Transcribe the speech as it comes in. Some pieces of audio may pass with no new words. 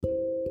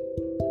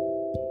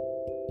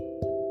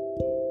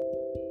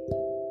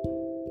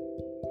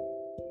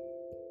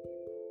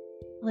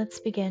Let's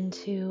begin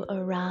to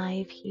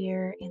arrive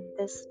here in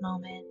this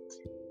moment.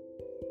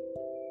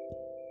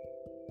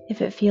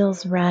 If it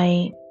feels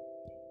right,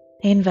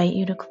 I invite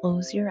you to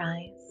close your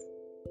eyes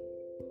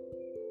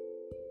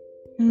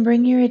and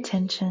bring your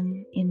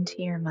attention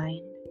into your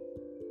mind.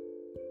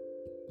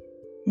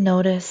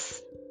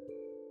 Notice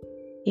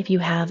if you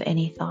have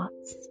any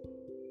thoughts.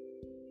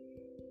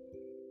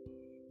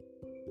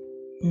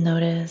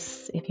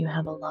 Notice if you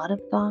have a lot of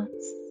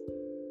thoughts.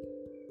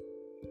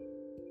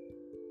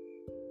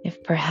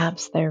 If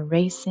perhaps they're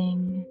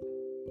racing.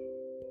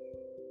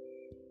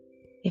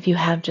 If you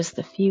have just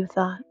a few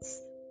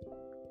thoughts.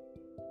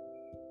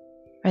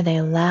 Are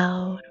they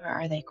loud or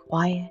are they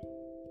quiet?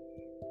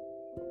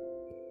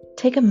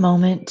 Take a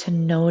moment to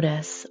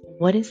notice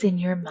what is in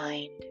your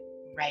mind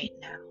right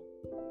now.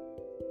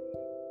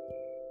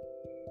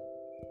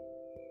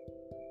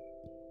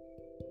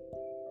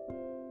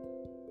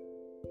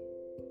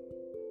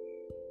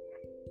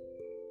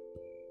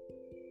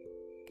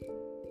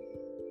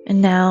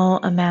 And now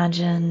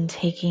imagine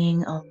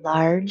taking a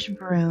large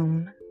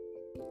broom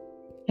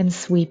and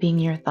sweeping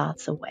your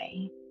thoughts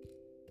away,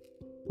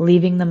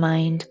 leaving the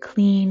mind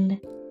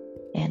clean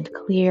and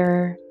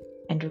clear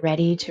and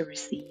ready to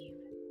receive.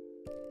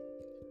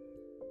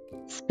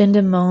 Spend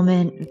a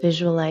moment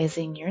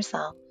visualizing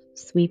yourself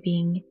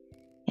sweeping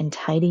and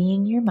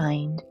tidying your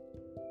mind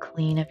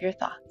clean of your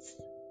thoughts.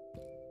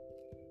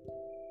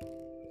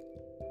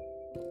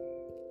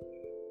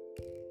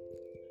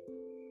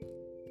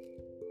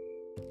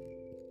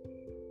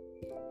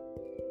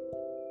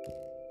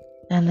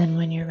 And then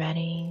when you're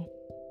ready,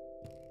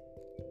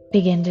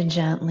 begin to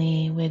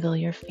gently wiggle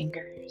your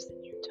fingers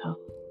and your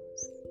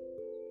toes.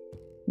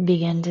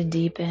 Begin to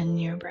deepen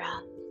your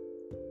breath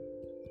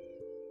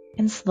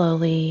and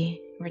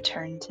slowly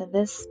return to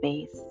this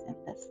space and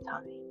this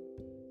time.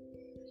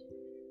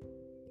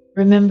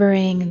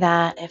 Remembering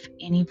that if at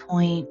any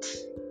point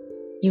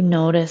you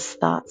notice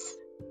thoughts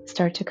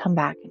start to come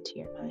back into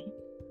your mind,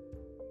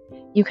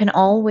 you can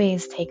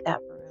always take that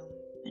broom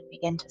and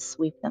begin to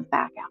sweep them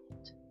back out.